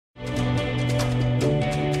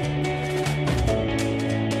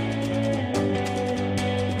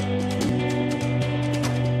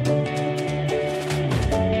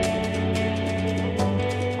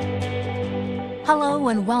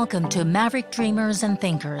welcome to Maverick Dreamers and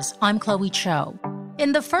Thinkers. I'm Chloe Cho.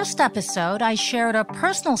 In the first episode, I shared a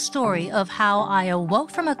personal story of how I awoke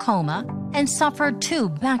from a coma and suffered 2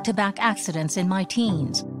 back-to-back accidents in my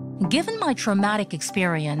teens. Given my traumatic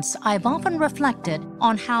experience, I've often reflected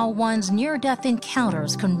on how one's near-death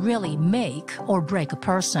encounters can really make or break a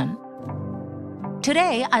person.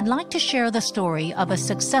 Today, I'd like to share the story of a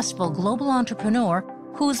successful global entrepreneur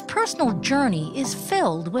whose personal journey is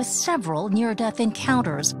filled with several near-death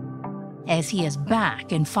encounters, as he is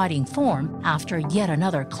back in fighting form after yet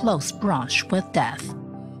another close brush with death.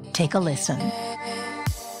 Take a listen.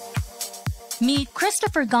 Meet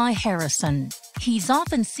Christopher Guy Harrison. He's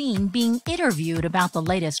often seen being interviewed about the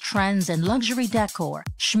latest trends in luxury decor,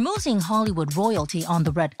 schmoozing Hollywood royalty on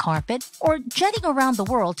the red carpet, or jetting around the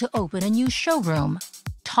world to open a new showroom.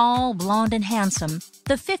 Tall, blonde, and handsome,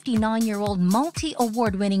 the 59-year-old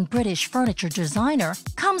multi-award-winning British furniture designer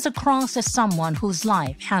comes across as someone whose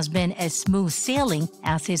life has been as smooth sailing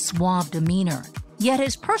as his suave demeanor. Yet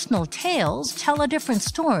his personal tales tell a different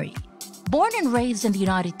story. Born and raised in the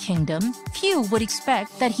United Kingdom, few would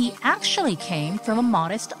expect that he actually came from a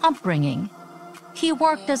modest upbringing. He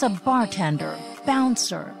worked as a bartender,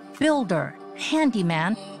 bouncer, builder,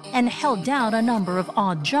 handyman, and held down a number of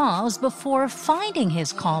odd jobs before finding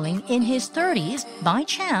his calling in his 30s by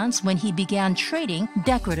chance when he began trading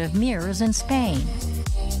decorative mirrors in Spain.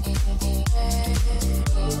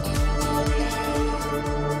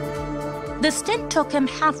 The stint took him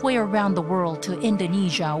halfway around the world to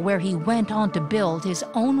Indonesia, where he went on to build his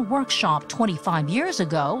own workshop 25 years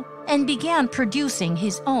ago and began producing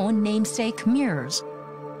his own namesake mirrors.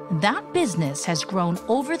 That business has grown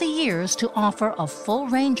over the years to offer a full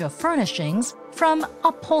range of furnishings, from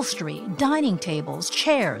upholstery, dining tables,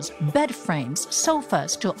 chairs, bed frames,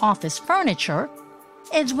 sofas to office furniture,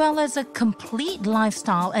 as well as a complete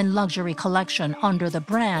lifestyle and luxury collection under the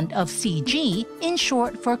brand of CG, in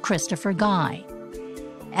short for Christopher Guy.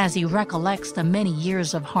 As he recollects the many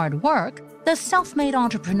years of hard work, the self-made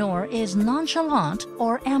entrepreneur is nonchalant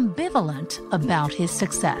or ambivalent about his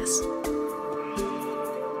success.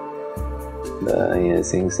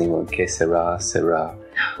 Things que sera, sera.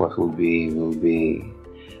 What will be, will be.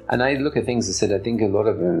 And I look at things and said, I think a lot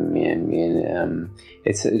of them,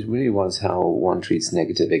 it really was how one treats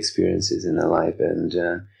negative experiences in their life, and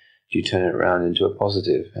you turn it around into a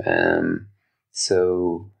positive.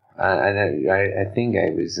 So I think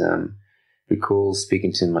I was recall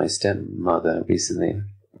speaking to my stepmother recently,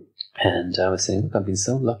 and I was saying, look, I've been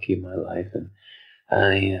so lucky in my life, and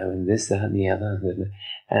and this, that, and the other.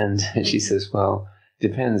 And she says, well,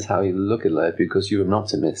 depends how you look at life, because you're an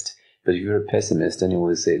optimist. But if you're a pessimist, then you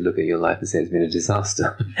always say, look at your life and say it's been a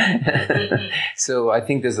disaster. So I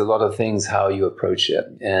think there's a lot of things how you approach it,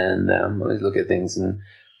 and always look at things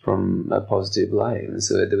from a positive light. And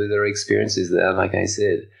so there are experiences there. Like I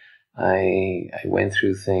said, I went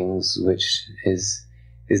through things which is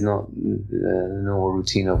not the normal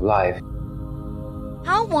routine of life.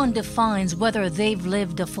 How one defines whether they've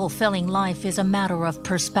lived a fulfilling life is a matter of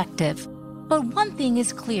perspective. But one thing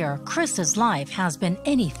is clear, Chris's life has been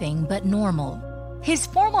anything but normal. His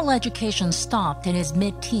formal education stopped in his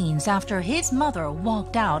mid-teens after his mother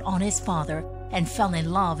walked out on his father and fell in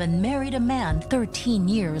love and married a man 13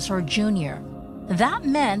 years her junior. That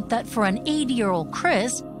meant that for an 80-year-old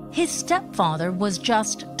Chris, his stepfather was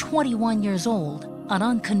just 21 years old, an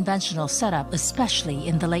unconventional setup especially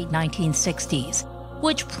in the late 1960s,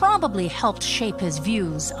 which probably helped shape his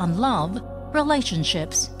views on love,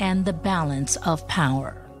 relationships, and the balance of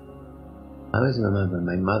power. I always remember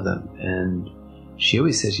my mother, and she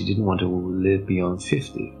always said she didn't want to live beyond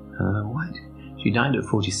 50. What? She died at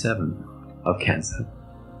 47 of cancer.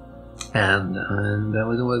 And that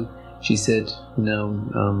was what she said, I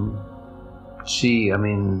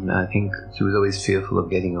think she was always fearful of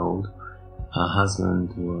getting old. Her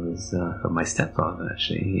husband was, my stepfather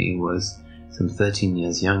actually, he was some 13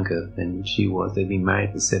 years younger than she was. They'd been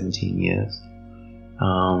married for 17 years.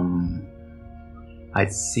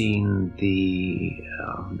 I'd seen the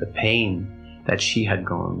pain that she had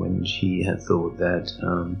gone when she had thought that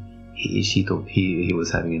she thought he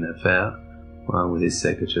was having an affair with his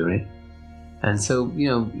secretary. And so,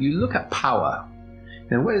 you look at power.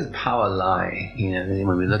 And where does power lie?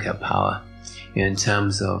 When we look at power, in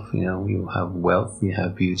terms of, you have wealth, you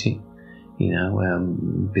have beauty.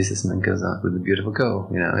 Businessman goes out with a beautiful girl.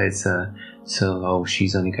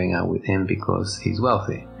 She's only going out with him because he's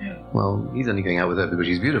wealthy. Yeah. Well, he's only going out with her because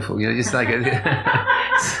she's beautiful. Just like a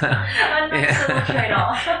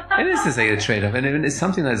trade-off. It is to say a trade-off, and it's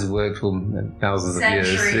something that's worked for thousands of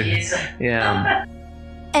years. Centuries. Yeah.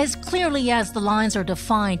 As clearly as the lines are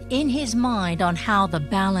defined in his mind on how the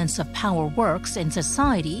balance of power works in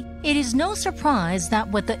society, it is no surprise that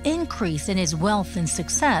with the increase in his wealth and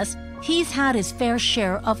success, he's had his fair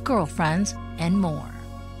share of girlfriends and more.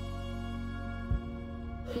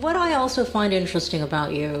 What I also find interesting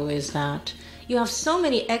about you is that you have so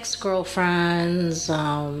many ex-girlfriends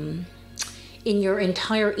in your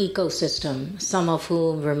entire ecosystem, some of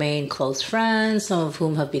whom remain close friends, some of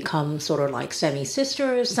whom have become sort of like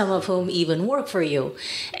semi-sisters, some of whom even work for you.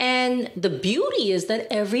 And the beauty is that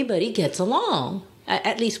everybody gets along,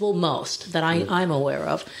 at least, well, most that I'm aware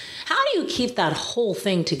of. How do you keep that whole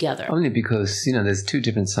thing together? Only because, there's two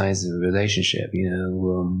different sides of a relationship.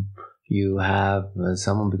 You have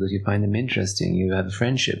someone because you find them interesting. You have a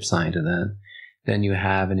friendship side of that. Then you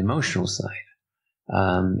have an emotional side.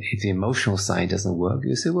 If the emotional side doesn't work,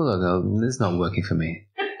 you say, well, this is not working for me.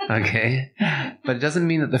 Okay? But it doesn't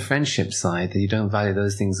mean that the friendship side, that you don't value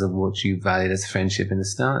those things of what you valued as friendship in the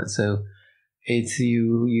start. So it's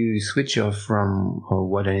you switch off from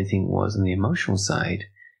what anything was on the emotional side,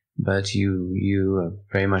 but you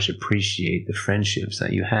very much appreciate the friendships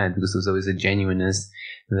that you had because there's always a genuineness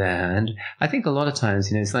there. And I think a lot of times,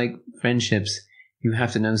 it's like friendships, you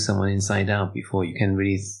have to know someone inside out before you can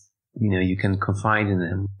really you can confide in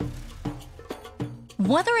them.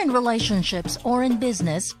 Whether in relationships or in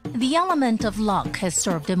business, the element of luck has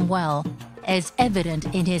served him well, as evident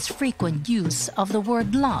in his frequent use of the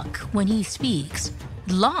word luck when he speaks.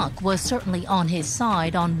 Luck was certainly on his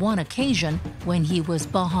side on one occasion when he was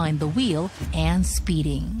behind the wheel and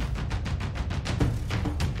speeding.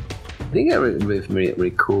 I think I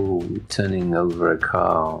recall turning over a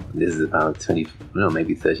car, this is about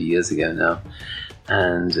maybe 30 years ago now,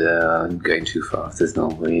 and going too fast, there's no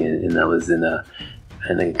way, and I was in a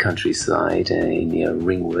countryside near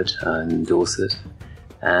Ringwood in Dorset,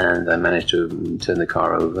 and I managed to turn the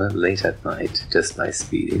car over late at night just by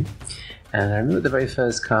speeding. And I remember the very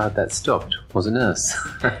first car that stopped was a nurse.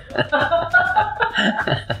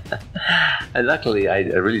 And luckily, I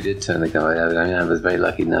really did turn the car over. I was very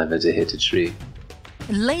lucky never to hit a tree.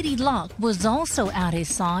 Lady Luck was also at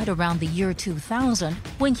his side around the year 2000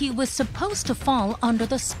 when he was supposed to fall under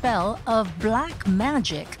the spell of black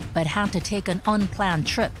magic, but had to take an unplanned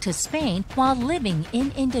trip to Spain while living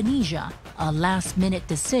in Indonesia, a last-minute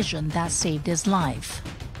decision that saved his life.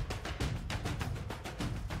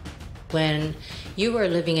 When you were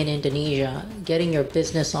living in Indonesia, getting your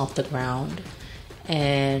business off the ground,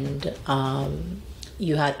 and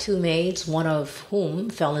you had two maids, one of whom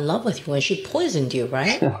fell in love with you, and she poisoned you,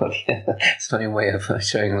 right? Oh, yeah. It's a funny way of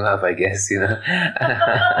showing love, I guess,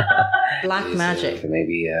 Black magic.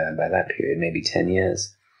 Maybe by that period, maybe 10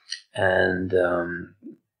 years. And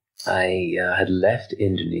I had left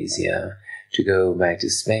Indonesia to go back to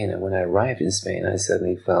Spain. And when I arrived in Spain, I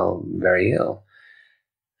suddenly fell very ill.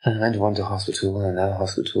 And I went to one hospital and another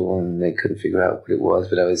hospital, and they couldn't figure out what it was,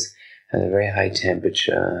 but I was at a very high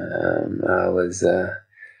temperature. I was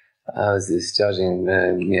discharging,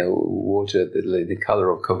 water the color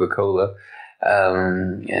of Coca-Cola,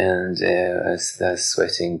 and I was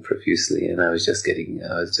sweating profusely, and I was going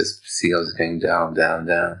down, down,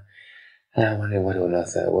 down. And I wondered what on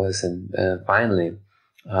earth that was, and finally,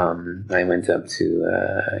 I went up to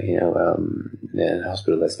a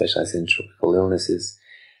hospital that specializes in tropical illnesses,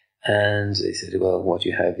 and they said, well, what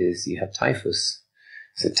you have is you have typhus.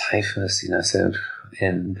 So typhus, after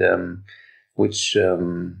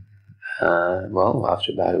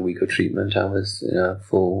about a week of treatment, I was, had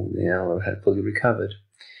fully recovered.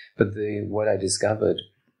 But what I discovered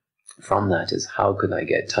from that is how could I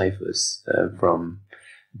get typhus from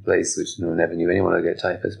a place which never knew anyone would get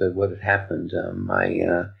typhus. But what had happened,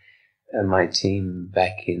 my team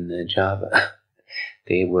back in Java,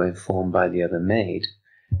 they were informed by the other maid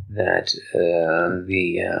that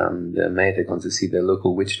the maid had gone to see their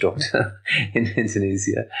local witch doctor in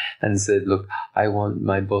Indonesia and said, look, I want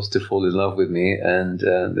my boss to fall in love with me, and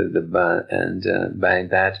by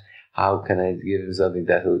that, how can I give him something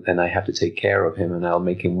then I have to take care of him and I'll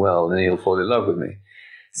make him well and then he'll fall in love with me.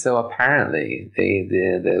 So apparently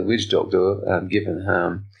the witch doctor given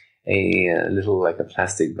her a little, like a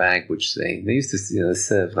plastic bag, which they used to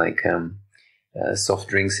serve like soft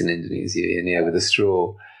drinks in Indonesia, with a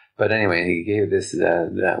straw. But anyway, he gave this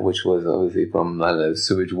that which was obviously from, I don't know,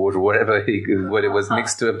 sewage water, whatever what it was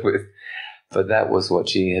mixed up with. But that was what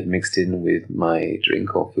she had mixed in with my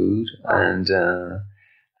drink or food, and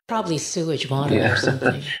probably sewage water or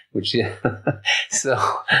something. Which so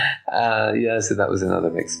so that was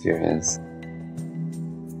another experience.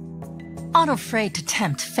 Unafraid to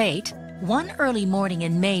tempt fate, One early morning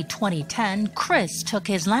in May 2010, Chris took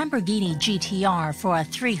his Lamborghini GTR for a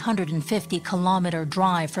 350-kilometer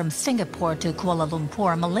drive from Singapore to Kuala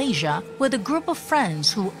Lumpur, Malaysia, with a group of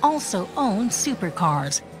friends who also owned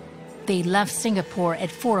supercars. They left Singapore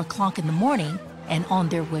at 4 o'clock in the morning, and on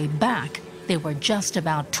their way back, they were just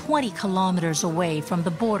about 20 kilometers away from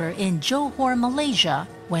the border in Johor, Malaysia,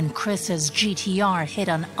 when Chris's GTR hit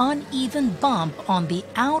an uneven bump on the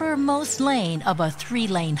outermost lane of a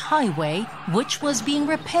 3-lane highway, which was being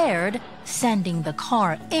repaired, sending the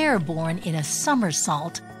car airborne in a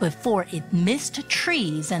somersault before it missed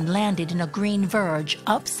trees and landed in a green verge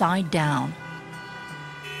upside down.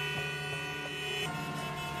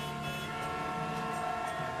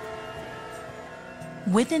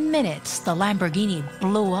 Within minutes, the Lamborghini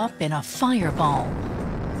blew up in a fireball.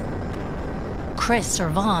 Chris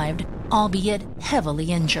survived, albeit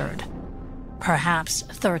heavily injured. Perhaps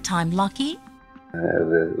third time lucky?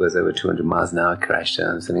 It was over 200 miles an hour crash,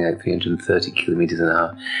 something like 330 kilometers an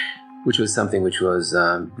hour, which was something which was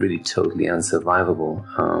really totally unsurvivable.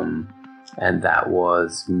 And that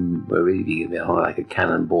was really like a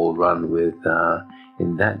cannonball run with,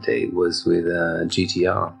 in that day, was with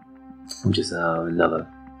GTR. Which is another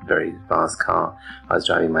very fast car. I was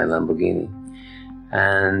driving my Lamborghini.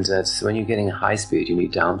 And so when you're getting high speed, you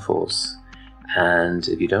need downforce. And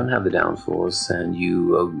if you don't have the downforce and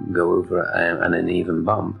you go over an uneven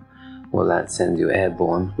bump, well, that sends you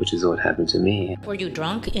airborne, which is what happened to me. Were you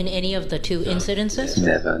drunk in any of the two incidences?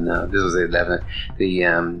 Never, no. This was 11. The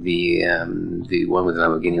one with the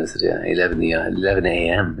Lamborghini was at 11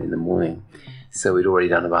 a.m. in the morning. So we'd already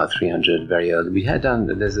done about 300 very early. We had done,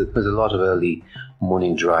 there was a lot of early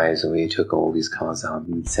morning drives and we took all these cars out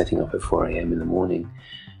and setting off at 4 a.m. in the morning.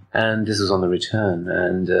 And this was on the return.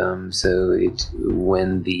 And so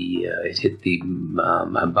when it hit the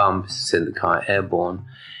bump, sent the car airborne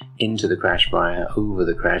into the crash barrier, over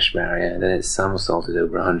the crash barrier, and then it somersaulted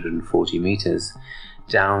over 140 meters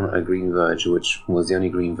down a green verge, which was the only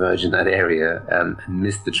green verge in that area, and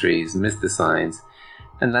missed the trees, missed the signs,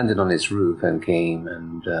 and landed on its roof and came,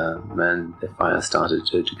 and the fire started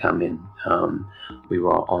to come in. We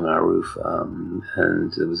were on our roof,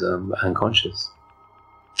 and it was unconscious.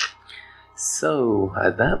 So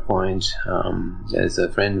at that point, there's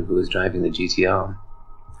a friend who was driving the GTR.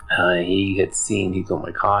 He thought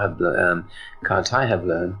my car tire had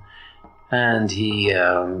blown, and he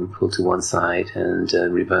pulled to one side and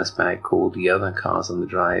reversed back, called the other cars on the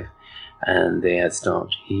drive, and they had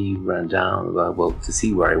stopped. He ran down, to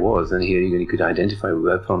see where I was, and he could identify we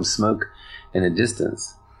were from smoke in the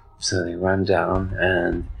distance. So they ran down,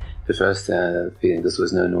 and the first feeling, there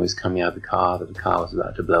was no noise coming out of the car, that the car was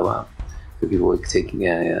about to blow up. So people were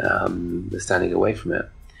standing away from it.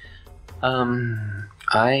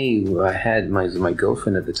 I had my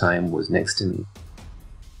girlfriend at the time was next to me.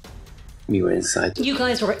 We were inside. You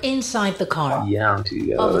guys were inside the car? Yeah.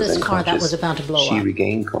 Of this car that was about to blow up? She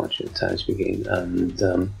regained consciousness,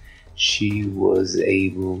 and she was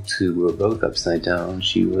able to, we were both upside down,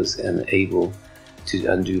 she was able to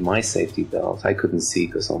undo my safety belt. I couldn't see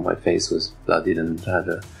because all my face was bloodied and had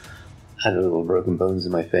a little broken bones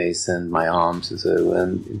in my face and my arms, and so,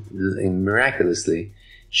 and miraculously,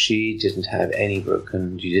 she didn't have any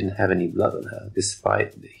blood on her,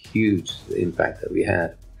 despite the huge impact that we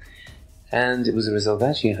had. And it was a result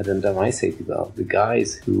that she had undone my safety belt. The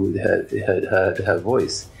guys who heard her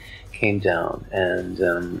voice came down, and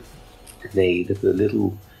the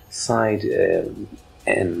little side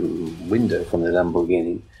window from the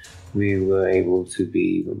Lamborghini,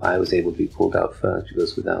 I was able to be pulled out first,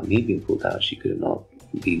 because without me being pulled out, she could have not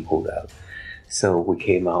been pulled out. So we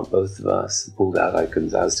came out, both of us, pulled out. I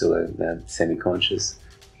was still semi-conscious,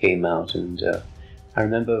 came out, and I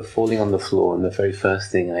remember falling on the floor, and the very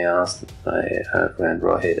first thing I asked my friend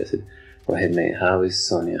Rohit, I said, "Rohit, mate, how is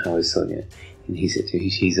Sonia? How is Sonia?" And he said,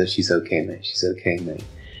 she's okay, mate. She's okay, mate.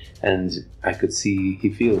 And I could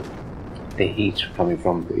feel the heat coming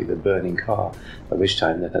from the burning car, by which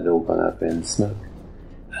time that had all gone up in smoke.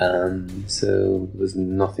 So there was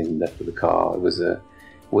nothing left of the car. It was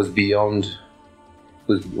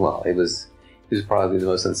probably the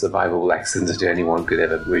most unsurvivable accident that anyone could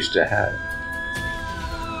ever wish to have.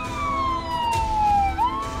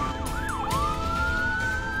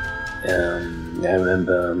 I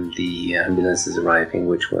remember the ambulances arriving,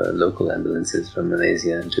 which were local ambulances from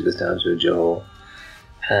Malaysia, and took us down to Johor.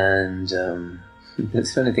 And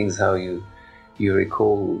it's funny things how you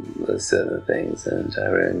recall certain things. And I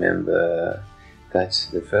remember that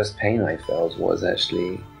the first pain I felt was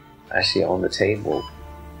actually on the table.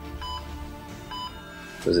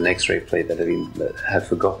 there was an X-ray plate that had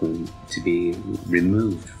forgotten to be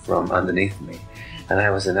removed from underneath me. And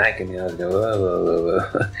I was in agony. I was going, whoa, whoa, whoa,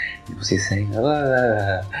 whoa. Was he saying,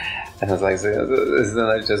 whoa? And I was like, then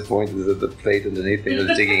I just pointed at the plate underneath me. It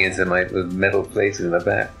was digging into my metal plate in my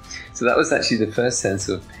back. So that was actually the first sense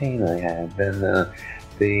of pain I had. Then I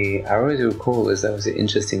always recall is that was the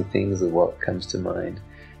interesting things of what comes to mind.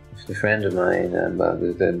 A friend of mine,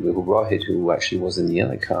 Rohit, who actually was in the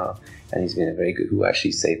other car, and he's been a very good, who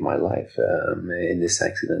actually saved my life in this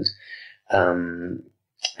accident. The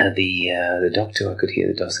doctor, I could hear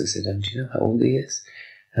the doctor say, "Do you know how old he is?"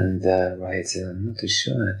 And Rohit said, "I'm not too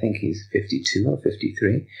sure. I think he's 52 or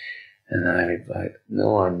 53." And I replied,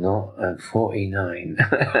 "No, I'm not. I'm 49.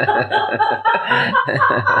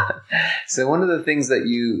 So one of the things that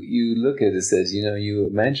you look at is that, you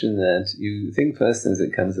imagine that, you think first things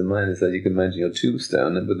that comes to mind is that you can imagine your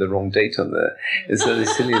tombstone with the wrong date on there. It's so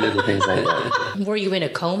these silly little things like that. Were you in a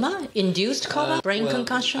coma? Induced coma? Brain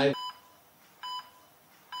concussion?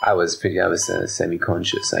 I was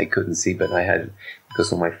semi-conscious. I couldn't see, but I had,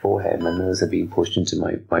 because of my forehead, my nerves had been pushed into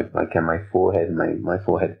my forehead, and my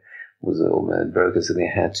forehead was all broken, so they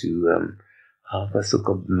had to what's it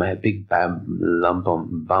called, my big bump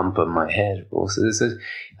on my head. Also,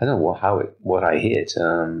 I don't know what I hit,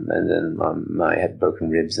 and then I had broken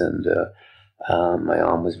ribs, and my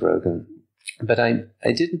arm was broken. But I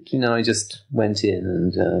didn't, I just went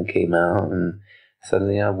in and came out, and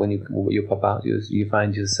suddenly when you pop out, you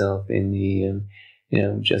find yourself in the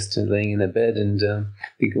just laying in a bed and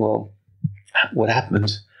thinking, well, what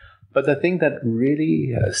happened? But the thing that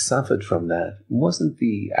really suffered from that wasn't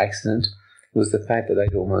the accident, it was the fact that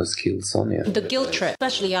I'd almost killed Sonia. The guilt trip,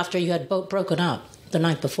 especially after you had broken up the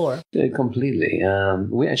night before. Completely.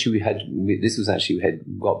 We had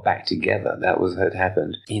got back together. That was had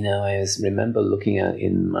happened. I remember looking out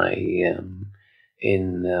in my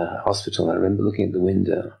in hospital. I remember looking at the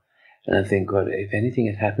window, and I think, God, if anything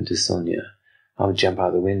had happened to Sonia, I would jump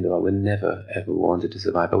out the window. I would never ever wanted to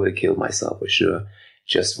survive. I would have killed myself for sure,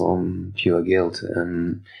 just from pure guilt.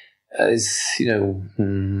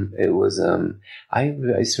 It was. I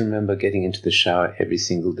used to remember getting into the shower every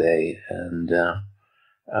single day, and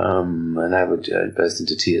I would burst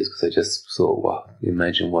into tears because I just thought, wow,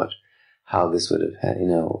 imagine how this would have,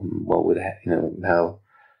 what would, how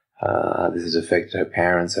this has affected her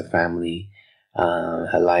parents, her family,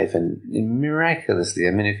 her life, and miraculously,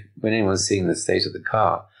 when anyone's seeing the state of the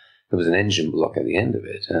car, there was an engine block at the end of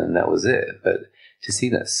it, and that was it. But to see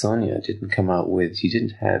that Sonia didn't come out she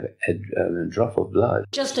didn't have a drop of blood.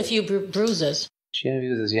 Just a few bruises. She had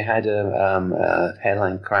bruises. You had a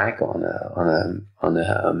hairline crack on a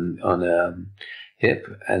hip,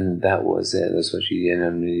 and that was it. That's what she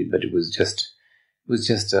did. But it was just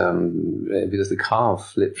because the car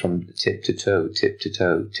flipped from tip to toe, tip to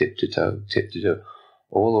toe, tip to toe, tip to toe,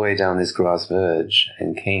 all the way down this grass verge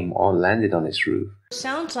and landed on its roof.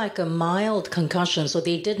 Sounds like a mild concussion, so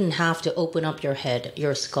they didn't have to open up your head,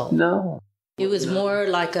 your skull. No. It was more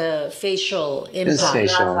like a facial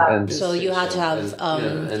impact. So you had to have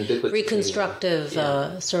reconstructive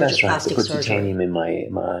surgery, that's right. plastic They put surgery. titanium in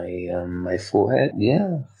my forehead.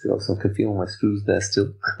 Yeah, so I can feel my screws there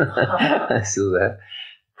still. Still there.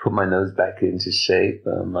 Put my nose back into shape.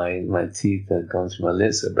 My teeth had gone through my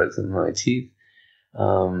lips. I broke some of my teeth.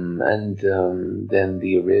 Then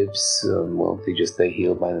the ribs, they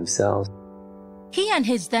healed by themselves. He and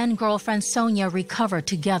his then-girlfriend Sonia recovered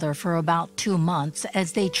together for about 2 months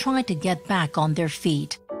as they tried to get back on their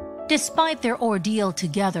feet. Despite their ordeal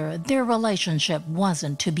together, their relationship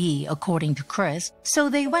wasn't to be, according to Chris, so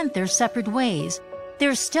they went their separate ways.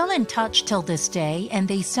 They're still in touch till this day, and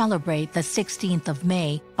they celebrate the 16th of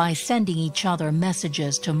May by sending each other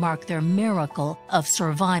messages to mark their miracle of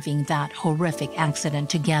surviving that horrific accident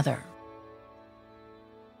together.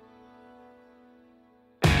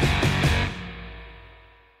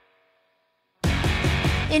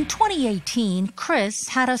 In 2018, Chris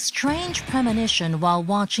had a strange premonition while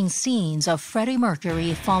watching scenes of Freddie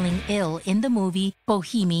Mercury falling ill in the movie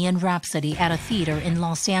Bohemian Rhapsody at a theater in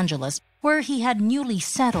Los Angeles, where he had newly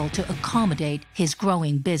settled to accommodate his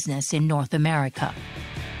growing business in North America.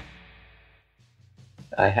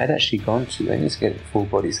 I had actually gone to get full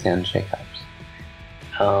body scan checkups.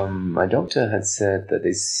 My doctor had said that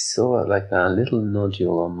they saw like a little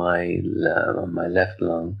nodule on my left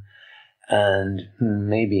lung. And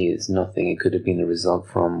maybe it's nothing. It could have been a result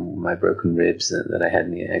from my broken ribs that I had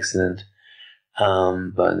in the accident.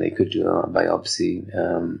 But they could do a biopsy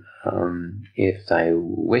if I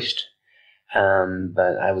wished.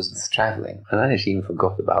 But I was traveling, and I actually even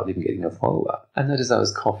forgot about even getting a follow-up. I noticed I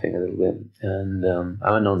was coughing a little bit, and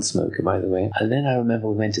I'm a non-smoker, by the way. And then I remember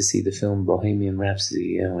we went to see the film Bohemian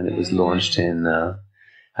Rhapsody when it was launched in, I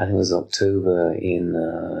think it was October in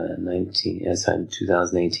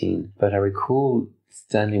 2018. But I recall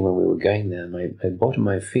standing when we were going there, my bottom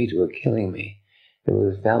of my feet were killing me.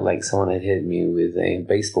 It felt like someone had hit me with a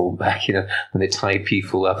baseball bat, you know, when they tie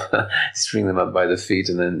people up, string them up by the feet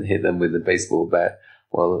and then hit them with a baseball bat.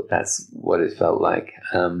 Well, that's what it felt like.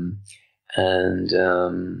 So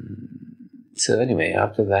anyway,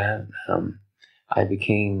 after that, I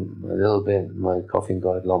became a little bit, my coughing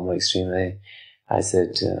got a lot more extreme. I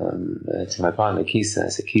said to my partner, Kisa,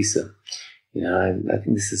 you know, I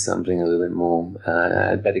think this is something a little bit more,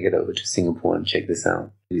 I'd better get over to Singapore and check this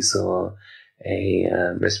out. We saw a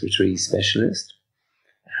respiratory specialist,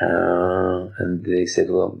 and they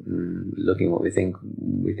said, well, looking at what we think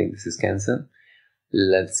this is cancer.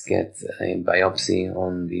 Let's get a biopsy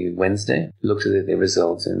on the Wednesday. Looked at the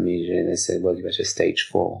results, and immediately they said, well, you've got a stage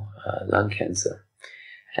 4 lung cancer.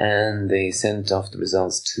 And they sent off the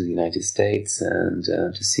results to the United States and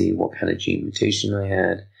to see what kind of gene mutation I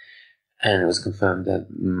had. And it was confirmed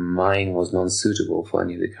that mine was non-suitable for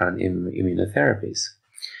any of the current immunotherapies.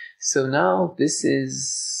 So now this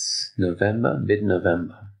is November,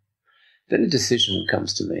 mid-November. Then a decision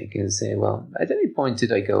comes to make and say, well, at any point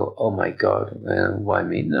did I go, oh my God, why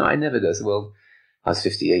me? No, I never do. Well, I was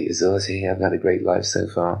 58 years old. I say, I've had a great life so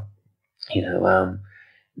far. You know,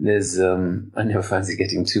 I never fancied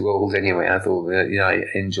getting too old anyway. I thought, I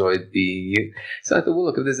enjoyed so I thought, well,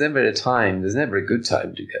 look, if there's never a time, there's never a good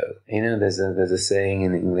time to go. You know, there's a saying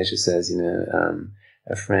in English that says,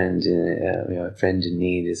 a friend in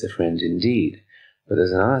need is a friend indeed. But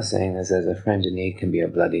there's another saying that says a friend in need can be a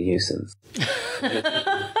bloody nuisance.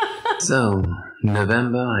 So,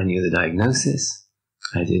 November, I knew the diagnosis.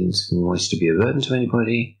 I didn't wish to be a burden to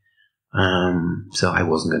anybody. So I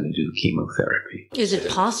wasn't going to do chemotherapy. Is it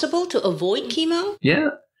possible to avoid chemo? Yeah,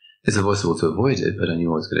 it's possible to avoid it, but I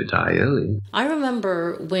knew I was going to die early. I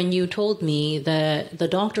remember when you told me that the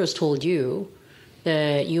doctors told you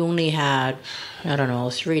that you only had,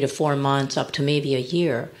 3 to 4 months up to maybe a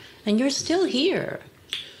year, and you're still here.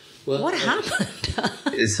 Well, what happened?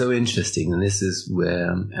 It's so interesting, and this is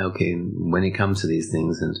where, when it comes to these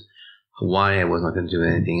things and why I was not going to do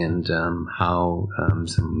anything, and how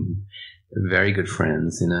some very good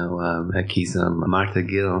friends, Kisa, Martha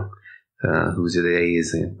Gill, who today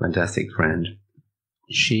is a fantastic friend,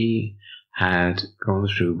 she had gone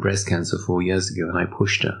through breast cancer 4 years ago, and I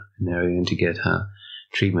pushed her in the area to get her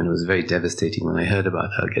treatment. It was very devastating when I heard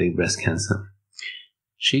about her getting breast cancer.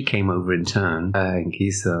 She came over in turn, and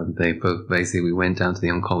Kisa, they both we went down to the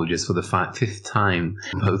oncologist for the 5th time,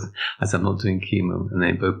 both, I said, I'm not doing chemo, and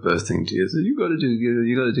they both burst into tears. You got to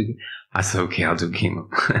do. I said, okay, I'll do chemo.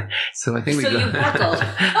 So I think you buckled.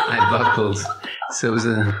 I buckled. So it was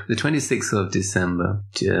the 26th of December.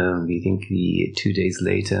 I think 2 days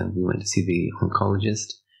later, we went to see the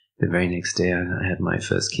oncologist. The very next day, I had my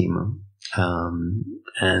first chemo.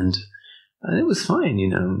 And it was fine,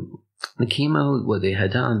 The chemo, what they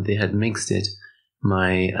had done, they had mixed it.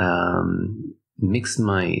 There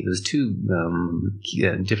was 2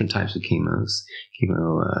 different types of chemos.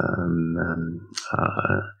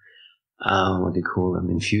 What do you call them?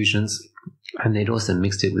 Infusions. And they'd also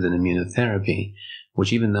mixed it with an immunotherapy,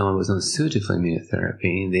 which, even though I was not suited for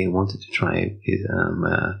immunotherapy, they wanted to try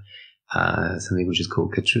something which is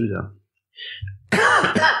called Keytruda.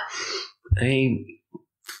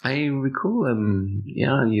 I recall,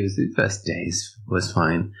 the first days was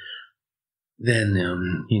fine. Then,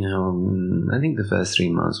 I think the first 3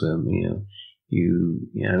 months were,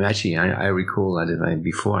 actually, I recall that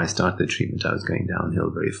before I started the treatment, I was going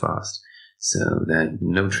downhill very fast. So that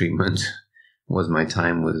no treatment my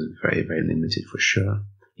time was very, very limited for sure.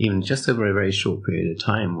 Even just over a very short period of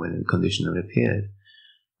time when the condition had appeared.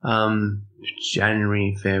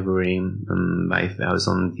 January, February, I was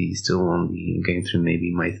going through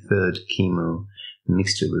maybe my 3rd chemo,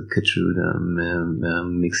 mixed it with Keytruda,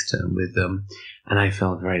 mixed with and I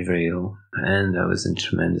felt very, very ill, and I was in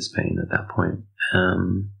tremendous pain at that point.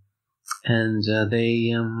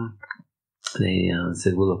 They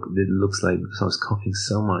said, well, look, it looks like I was coughing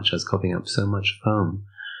so much, I was coughing up so much foam,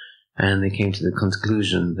 and they came to the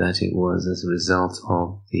conclusion that it was as a result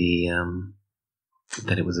of the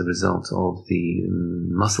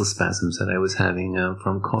muscle spasms that I was having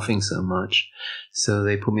from coughing so much. So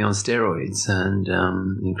they put me on steroids and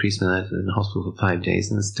increased my life in the hospital for 5 days,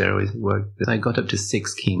 and the steroids worked. I got up to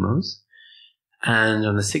 6 chemos, and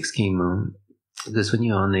on the 6th chemo, because when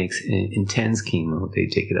you're on the intense chemo, they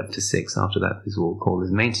take it up to 6. After that, is what we call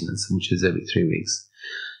as maintenance, which is every 3 weeks.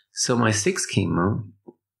 So my 6th chemo,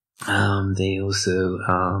 they also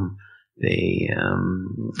they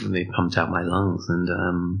pumped out my lungs, and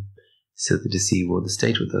so to see what the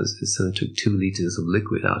state with those is. So they took 2 liters of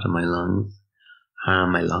liquid out of my lungs,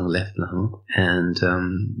 my left lung, and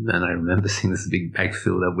I remember seeing this big bag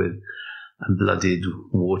filled up with a blooded,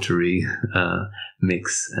 watery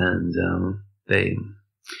mix, and they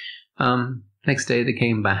next day they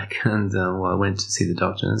came back, and I went to see the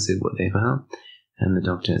doctor and see what they found. And the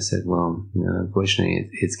doctor said, well, unfortunately,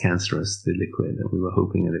 it's cancerous, the liquid, and we were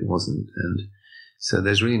hoping that it wasn't. And so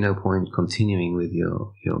there's really no point continuing with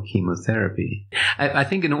your chemotherapy. I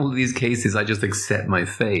think in all of these cases, I just accept my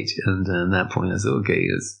fate. And at that point, I said, okay,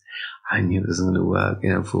 I knew this wasn't going to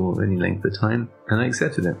work, for any length of time, and I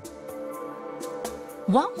accepted it.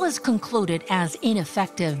 What was concluded as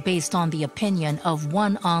ineffective based on the opinion of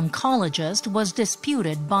one oncologist was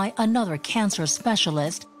disputed by another cancer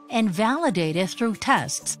specialist and validated through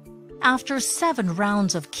tests. After 7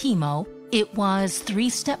 rounds of chemo, it was 3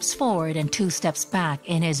 steps forward and 2 steps back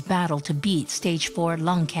in his battle to beat stage 4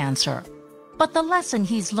 lung cancer. But the lesson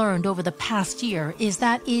he's learned over the past year is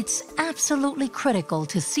that it's absolutely critical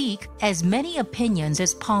to seek as many opinions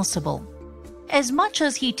as possible. As much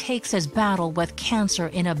as he takes his battle with cancer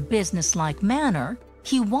in a business-like manner,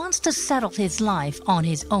 he wants to settle his life on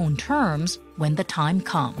his own terms when the time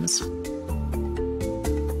comes.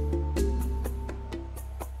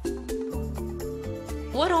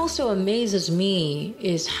 What also amazes me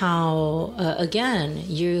is how, again,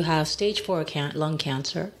 you have stage 4 lung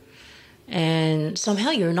cancer, and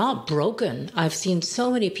somehow you're not broken. I've seen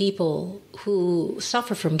so many people who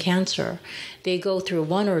suffer from cancer. They go through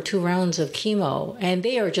 1 or 2 rounds of chemo, and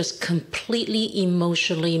they are just completely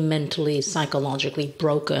emotionally, mentally, psychologically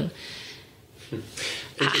broken.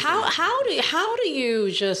 How do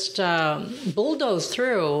you just bulldoze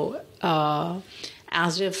through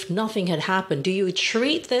as if nothing had happened? Do you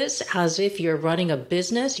treat this as if you're running a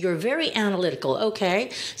business? You're very analytical.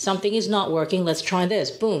 Okay, something is not working. Let's try this.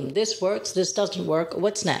 Boom, this works. This doesn't work.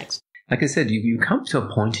 What's next? Like I said, you come to a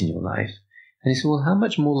point in your life, and you say, well, how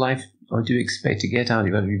much more life do you expect to get out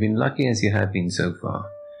of it? You've been lucky as you have been so far.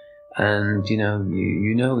 And, you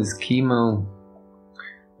know, with chemo,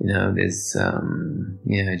 there's,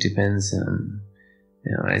 it depends.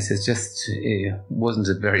 It wasn't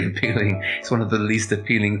a very appealing, it's one of the least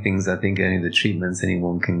appealing things I think any of the treatments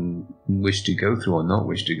anyone can wish to go through or not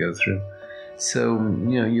wish to go through. So,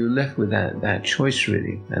 you're left with that choice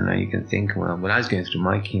really. And now you can think, well, when I was going through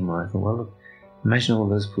my chemo, I thought, well, look, imagine all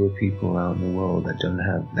those poor people out in the world that don't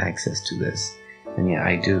have access to this. And yeah,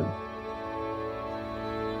 I do.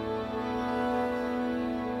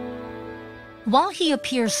 While he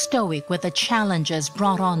appears stoic with the challenges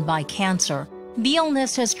brought on by cancer, the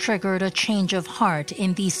illness has triggered a change of heart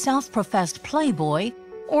in the self-professed playboy,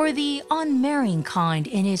 or the unmarrying kind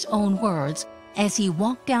in his own words, as he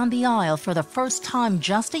walked down the aisle for the first time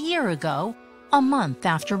just a year ago, a month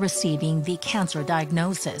after receiving the cancer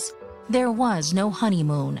diagnosis. There was no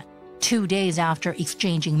honeymoon. 2 days after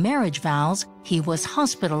exchanging marriage vows, he was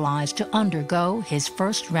hospitalized to undergo his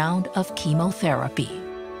first round of chemotherapy.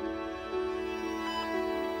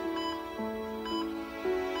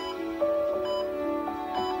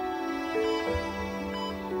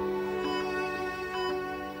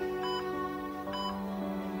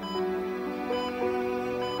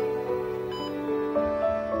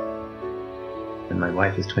 My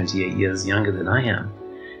wife is 28 years younger than I am,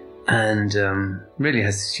 and really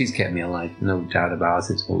she's kept me alive, no doubt about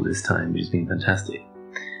it, all this time, which has been fantastic.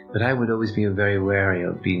 But I would always be very wary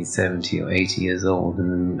of being 70 or 80 years old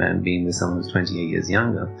and being with someone who's 28 years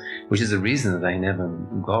younger, which is the reason that I never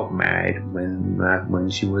got married when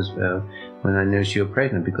she was when I knew she was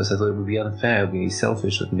pregnant, because I thought it would be unfair, it would be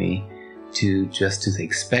selfish of me to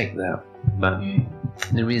expect that. But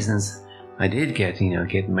the reasons I did get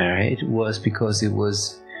married was because it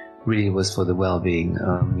was for the well-being,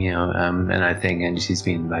 and I think, and she's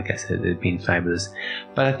been, like I said, it's been fabulous.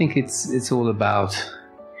 But I think it's all about,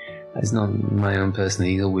 it's not my own personal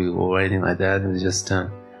ego or anything like that. It was just we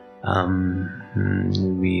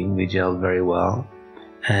gelled very well,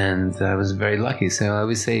 and I was very lucky. So I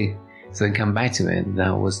would say, so I come back to it,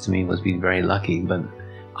 that was to me was being very lucky, but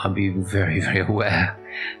I'll be very, very aware.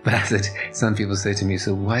 But I said, some people say to me,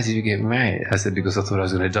 so why did you get married? I said, because I thought I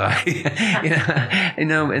was going to die.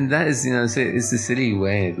 And that is, it's a silly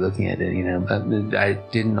way of looking at it, but I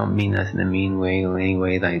did not mean that in a mean way or any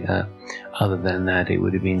way like that. Other than that, it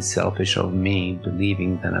would have been selfish of me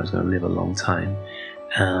believing that I was going to live a long time,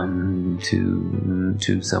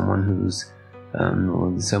 to someone who's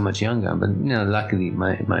so much younger. But luckily,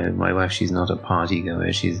 my wife, she's not a party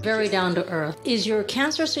goer. She's very down to earth. Is your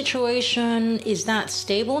cancer situation, is that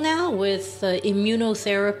stable now with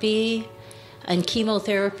immunotherapy and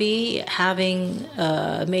chemotherapy having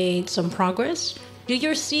made some progress? Do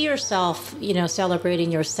you see yourself,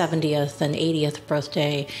 celebrating your 70th and 80th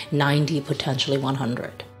birthday, 90, potentially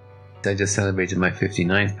 100? I just celebrated my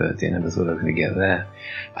 59th birthday, and I never thought I was going to get there.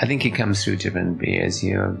 I think it comes through different years.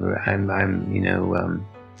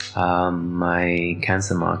 My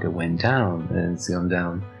cancer marker went down, and it's gone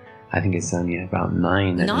down. I think it's only about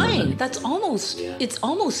 9. 9? That's almost, it's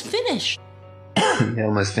almost finished. They're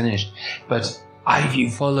almost finished. But if you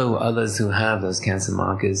follow others who have those cancer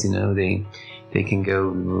markers, they can go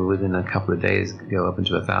within a couple of days, go up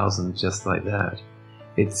into 1,000, just like that.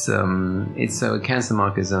 It's so a cancer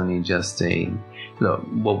marker is only just look.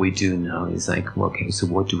 What we do know is like, okay, so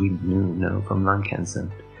what do we know from lung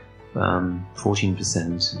cancer?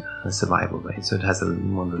 14% survival rate, so it has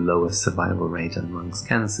one of the lowest survival rate amongst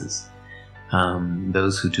cancers.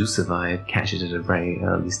 Those who do survive catch it at a very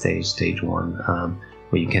early stage 1,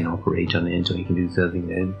 where you can operate on it or you can do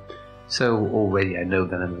something. So already I know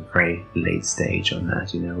that I'm a very late stage on that.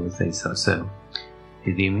 So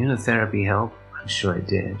did the immunotherapy help? I'm sure it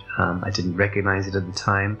did. I didn't recognize it at the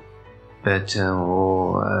time, but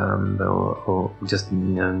or just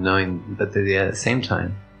knowing. But at the same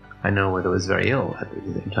time, I know whether I was very ill at the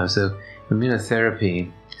same time. So immunotherapy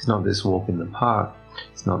is not this walk in the park.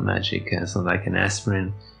 It's not magic. It's not like an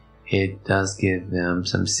aspirin. It does give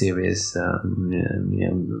some serious down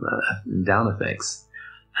effects,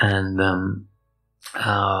 and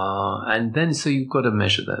then so you've got to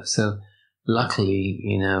measure that. So. Luckily,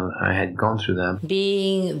 I had gone through that.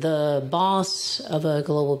 Being the boss of a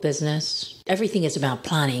global business, everything is about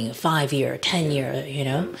planning, 5-year, 10-year,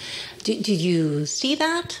 Do you see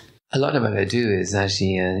that? A lot of what I do is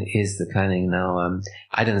actually is the planning now.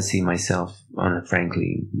 I don't see myself,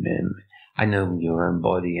 frankly, I know your own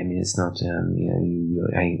body. I mean, it's not,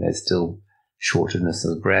 there's still shortness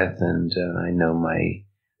of breath, and I know my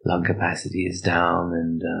lung capacity is down.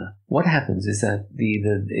 And what happens is that the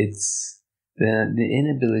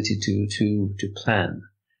inability to plan.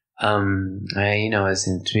 I was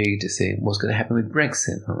intrigued to see what's going to happen with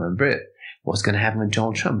Brexit. What's going to happen with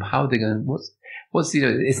Donald Trump? How are they going?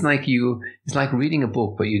 It's like reading a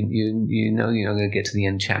book, but you're not going to get to the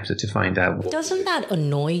end chapter to find out. Doesn't that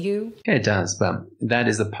annoy you? Yeah, it does, but that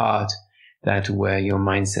is the part where your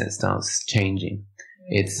mindset starts changing.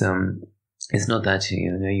 It's not that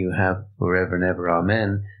you have forever and ever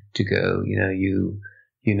amen to go.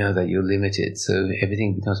 You know that you're limited, so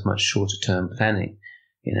everything becomes much shorter term planning.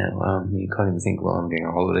 You can't even think, well, I'm going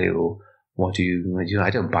on holiday, or what do you do?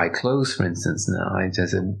 I don't buy clothes, for instance, now. I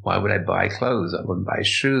just said, why would I buy clothes? I wouldn't buy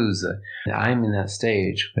shoes. I'm in that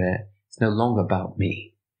stage where it's no longer about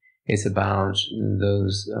me. It's about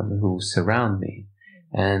those who surround me,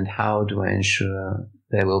 and how do I ensure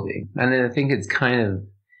there will be. And I think it's kind of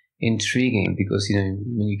intriguing because,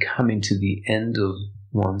 when you come into the end of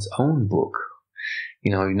one's own book,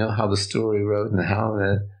 you know how the story wrote and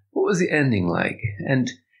what was the ending like?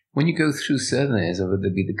 And when you go through certain areas, whether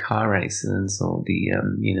it be the car accidents or the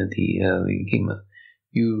chemo,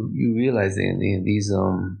 you realize that these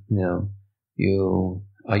are,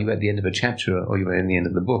 are you at the end of a chapter or you are at the end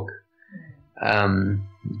of the book?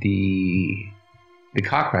 The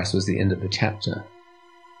car crash was the end of the chapter.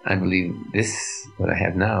 I believe what I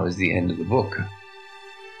have now, is the end of the book.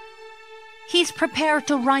 He's prepared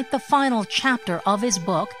to write the final chapter of his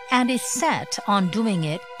book and is set on doing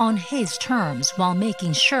it on his terms while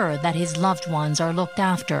making sure that his loved ones are looked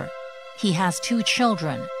after. He has 2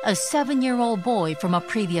 children, a 7-year-old boy from a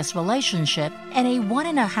previous relationship and a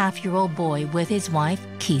 1.5-year-old boy with his wife,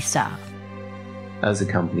 Kisa. As a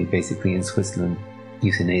company basically in Switzerland,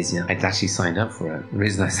 euthanasia, I'd actually signed up for it. The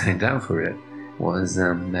reason I signed up for it was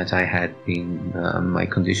that I had been, my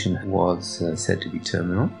condition was said to be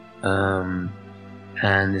terminal.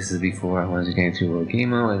 And this is before I wanted to go through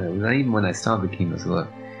chemo, and even when I started the chemo, so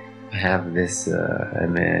I have this,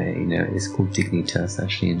 it's called Dignitas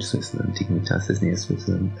actually in Switzerland. Dignitas is near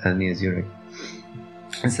Switzerland, near Zurich.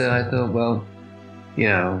 And so I thought, well,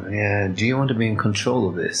 do you want to be in control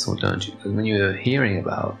of this or don't you? Because when you're hearing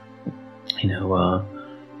about,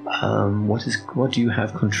 what do you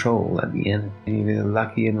have control at the end? You're either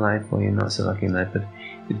lucky in life or you're not so lucky in life, but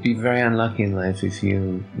it'd be very unlucky in life if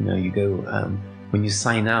you go, when you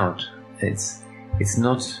sign out, it's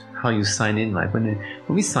not how you sign in life. When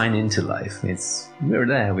we sign into life, we're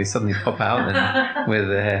there, we suddenly pop out and with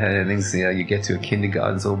things, you get to a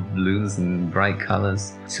kindergarten, it's all blues and bright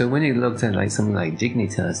colors. So when you looked at something like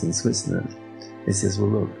Dignitas in Switzerland, It says, well,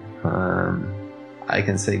 look, I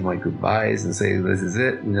can say my goodbyes and say this is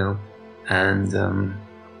it, and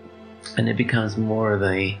it becomes more of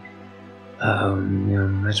a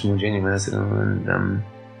much more genuine,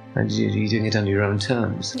 and you're doing it under your own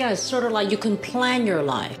terms. Yeah, it's sort of like you can plan your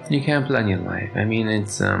life. You can plan your life. I mean,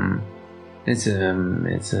 it's a very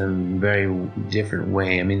different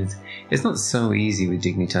way. I mean, it's not so easy with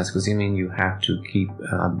Dignitas, because you have to keep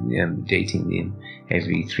dating them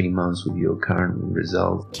every 3 months with your current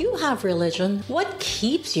results. Do you have religion? What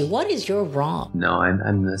keeps you? What is your wrong? No,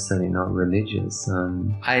 I'm necessarily not religious.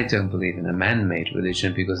 I don't believe in a man-made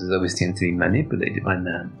religion, because it's always tends to be manipulated by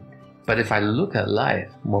man. But if I look at life,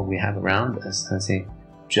 what we have around us, I say,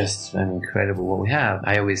 just incredible what we have.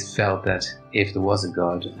 I always felt that if there was a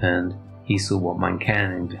God and he saw what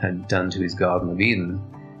mankind had done to his Garden of Eden,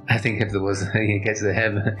 I think if there was, he gets to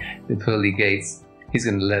heaven, the pearly gates, he's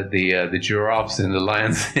going to let the giraffes in, the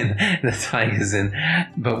lions in, the tigers in.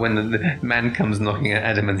 But when the man comes knocking at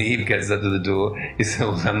Adam and Eve, gets up to the door, he says,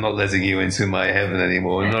 well, I'm not letting you into my heaven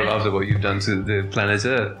anymore, not after what you've done to the planet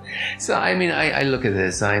Earth. So, I mean, I look at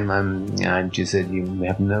this, I just said, you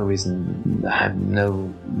have no reason, I have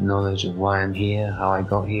no knowledge of why I'm here, how I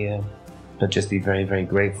got here, but just be very, very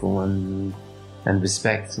grateful and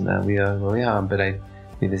respect that we are where we are. But I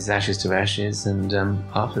leave this ashes to ashes, and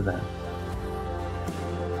after that.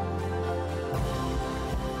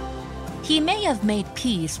 He may have made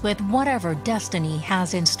peace with whatever destiny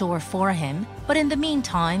has in store for him, but in the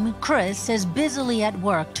meantime, Chris is busily at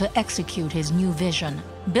work to execute his new vision,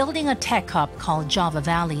 building a tech hub called Java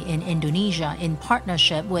Valley in Indonesia in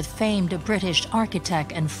partnership with famed British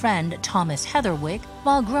architect and friend Thomas Heatherwick,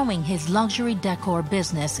 while growing his luxury decor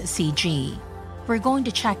business, CG. We're going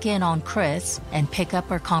to check in on Chris and pick up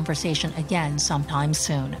our conversation again sometime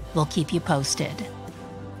soon. We'll keep you posted.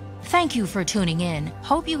 Thank you for tuning in.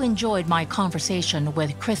 Hope you enjoyed my conversation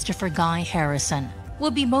with Christopher Guy Harrison.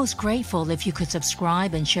 We'll be most grateful if you could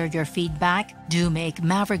subscribe and share your feedback. Do make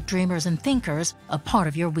Maverick Dreamers and Thinkers a part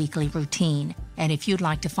of your weekly routine. And if you'd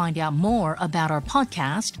like to find out more about our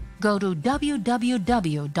podcast, go to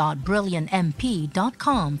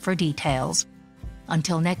www.brilliantmp.com for details.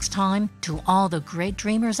 Until next time, to all the great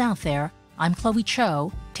dreamers out there, I'm Chloe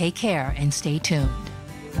Cho. Take care and stay tuned.